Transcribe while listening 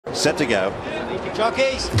Set to go.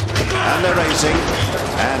 Jockeys. And they're racing.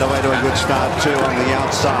 And away to a good start too on the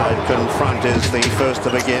outside. Confront is the first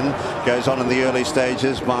to begin. Goes on in the early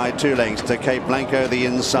stages by 2 lengths to Cape Blanco the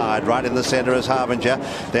inside. Right in the centre is Harbinger.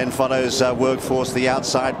 Then follows Workforce the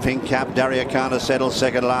outside. Pink Cap. Daria Kana settles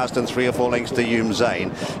second last and 3 or 4 lengths to Hume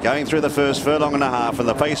Zane. Going through the first furlong and a half, and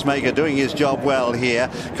the pacemaker doing his job well here.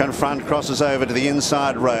 Confront crosses over to the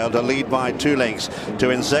inside rail to lead by 2 lengths. To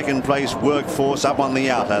in second place Workforce up on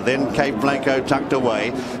the outer. Then Cape Blanco tucked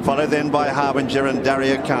away. Followed then by Harbinger and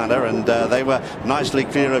Daria Kana, and they were nicely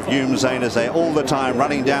clear of Hume Zane as they all the time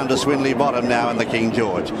running down to Swinley Bottom now in the King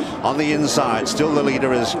George. On the inside, still the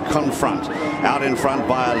leader is Confront, out in front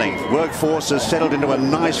by a length. Workforce has settled into a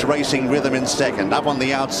nice racing rhythm in second. Up on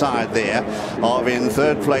the outside there of in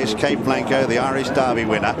third place Cape Blanco, the Irish Derby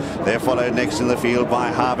winner. They're followed next in the field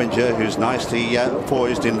by Harbinger, who's nicely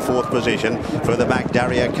poised in fourth position. Further back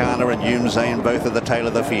Daria Kana and Hume Zane, both at the tail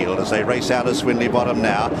of the field as they race out of Swinley Bottom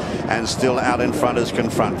now, and still out in front is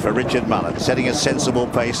Confront for Richard Mullet, setting a sensible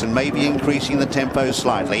pace and maybe increasing the tempo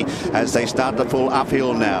slightly as they start to pull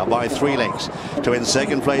uphill now by 3 lengths. To in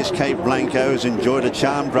second place Cape Blanco has enjoyed a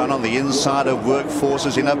charmed run on the inside of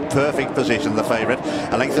Workforces in a perfect position, the favourite.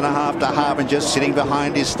 A length and a half to Harbinger, sitting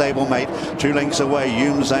behind his stablemate. 2 lengths away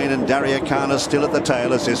Hume Zane and Daria Kana still at the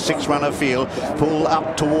tail as this 6-runner field pull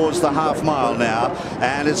up towards the half mile now,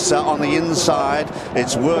 and it's on the inside.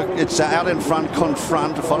 It's out in front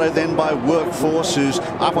Confront, followed then by Workforce, who's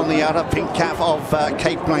up on the outer. Pink Cap of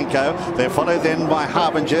Cape Blanco. They're followed then by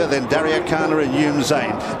Harbinger, then Daria Kana and Hume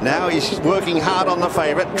Zane. Now he's working hard on the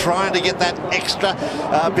favourite, trying to get that extra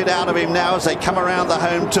bit out of him now as they come around the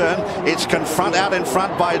home turn. It's Confront out in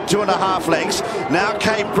front by 2.5 lengths. Now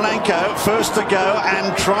Cape Blanco first to go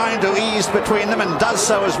and trying to ease between them, and does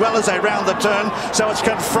so as well as they round the turn. So it's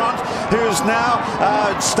Confront who's now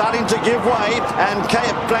starting to give way, and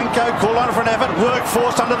Cape Blanco call on for an effort.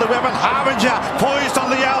 Workforce under the weapon. Harbinger poised on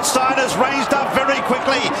the outside, has ranged up very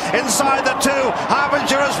quickly inside the 2.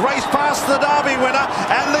 Harbinger has raced past the Derby winner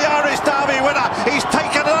and the Irish Derby winner. He's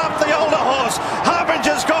taken it up the older horse.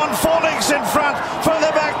 Harbinger's gone 4 lengths in front.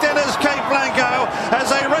 Further back then is Cape Blanco as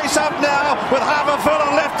they race up now with half a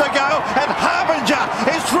furlong left to go, and Harbinger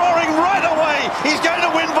is roaring right away. He's going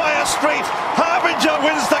to win by a street. Harbinger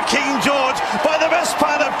wins the King George by the best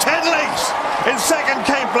part of 10 lengths. In second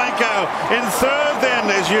Cape Blanco. In third then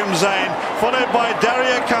is Hume Zane, followed by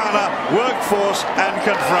Daria Kana, Workforce and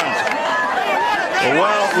Confront.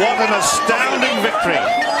 Well, what an astounding victory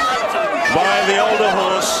by the older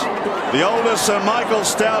horse. The older Sir Michael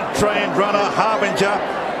Stout trained runner Harbinger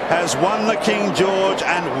has won the King George,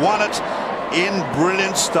 and won it in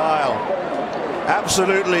brilliant style.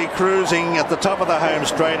 Absolutely cruising at the top of the home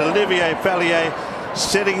straight. Olivier Pellier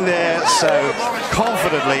sitting there so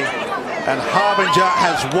confidently, and Harbinger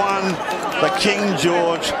has won the King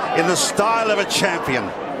George in the style of a champion.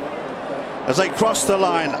 As they cross the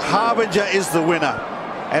line, Harbinger is the winner,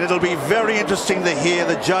 and it'll be very interesting to hear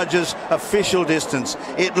the judges' official distance.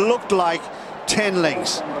 It looked like 10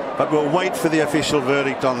 lengths, but we'll wait for the official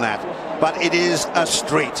verdict on that. But it is a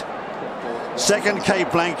street. Second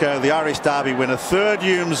Cape Blanco, the Irish Derby winner. Third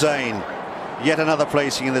Hume Zane, yet another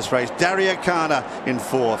placing in this race. Daria Kana in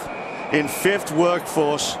fourth. In fifth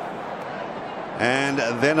Workforce, and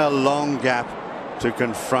then a long gap to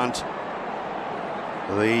Confront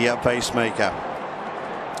the pacemaker.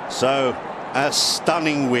 So a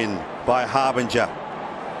stunning win by Harbinger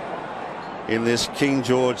in this King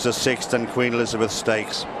George VI and Queen Elizabeth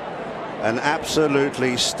Stakes. An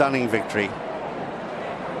absolutely stunning victory.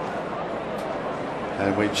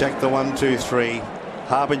 And we check the 1, 2, 3.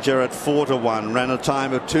 Harbinger at 4-1 ran a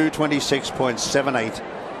time of 2:26.78.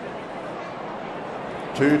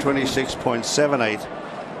 2:26.78.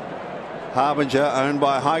 Harbinger, owned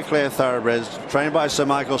by Highclere Thoroughbreds, trained by Sir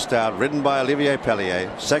Michael Stout, ridden by Olivier Pellier.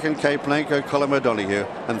 Second Cape Blanco, Colin O'Donoghue,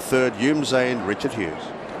 and third Hume Zane, Richard Hughes.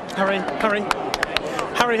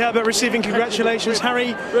 Harry Herbert receiving congratulations.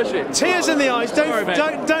 Harry, tears in the eyes.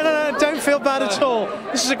 Don't feel bad at all.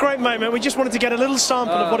 This is a great moment. We just wanted to get a little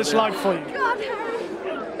sample of what it's like for you.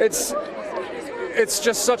 It's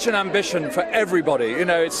just such an ambition for everybody. You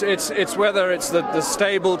know, it's whether it's the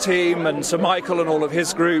stable team and Sir Michael and all of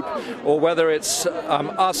his group, or whether it's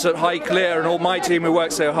us at Highclere and all my team who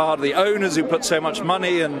work so hard, the owners who put so much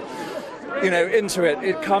money and into it.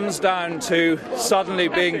 It comes down to suddenly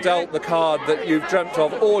being dealt the card that you've dreamt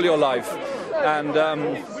of all your life,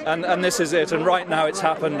 and this is it. And right now it's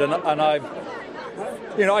happened, and I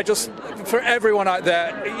just, for everyone out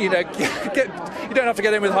there, you don't have to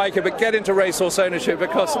get in with Hiker, but get into racehorse ownership,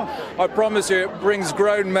 because I promise you it brings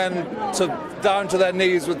grown men down to their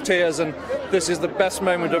knees with tears, and this is the best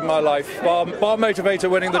moment of my life, bar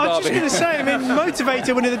Motivator winning the Derby. I was just going to say, I mean,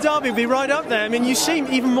 Motivator winning the Derby would be right up there. I mean, you seem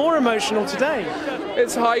even more emotional today.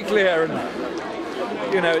 It's Highclere,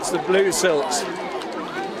 and you know, it's the blue silks.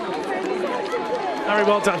 Very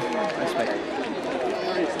well done. Thanks, mate.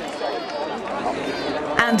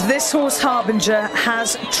 And this horse Harbinger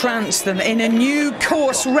has trounced them in a new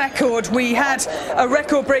course record. We had a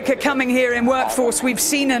record breaker coming here in Workforce. We've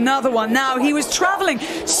seen another one now. He was travelling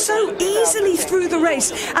so easily through the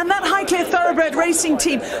race. And that Highclere Thoroughbred racing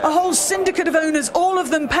team, a whole syndicate of owners, all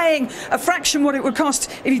of them paying a fraction what it would cost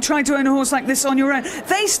if you tried to own a horse like this on your own.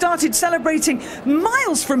 They started celebrating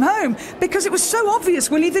miles from home because it was so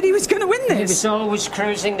obvious, Willie, that he was going to win this. He was always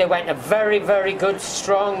cruising. They went a very, very good,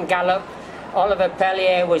 strong gallop. Oliver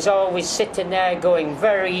Pellier was always sitting there going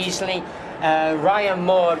very easily. Ryan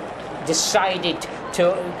Moore decided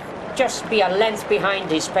to just be a length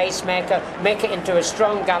behind his pacemaker, make it into a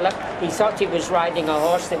strong gallop. He thought he was riding a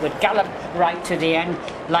horse that would gallop right to the end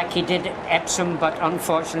like he did at Epsom, but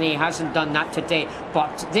unfortunately he hasn't done that today.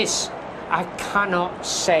 But this, I cannot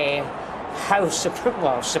say how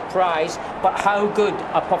surprised, but how good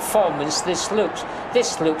a performance this looks.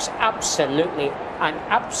 This looks absolutely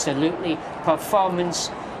performance.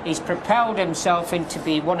 He's propelled himself into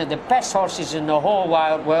be one of the best horses in the whole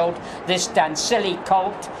wide world, this Dancilli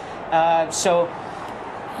colt. So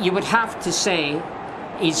you would have to say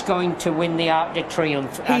he's going to win the Arc de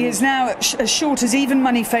Triomphe. He is now as short as even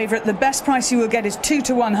money favourite. The best price you will get is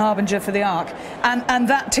 2-1 Harbinger for the Arc, and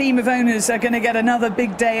that team of owners are going to get another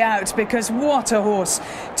big day out, because what a horse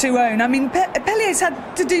to own. I mean, Pellier's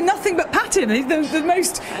had to do nothing but pat him. The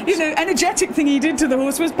most energetic thing he did to the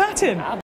horse was pat him.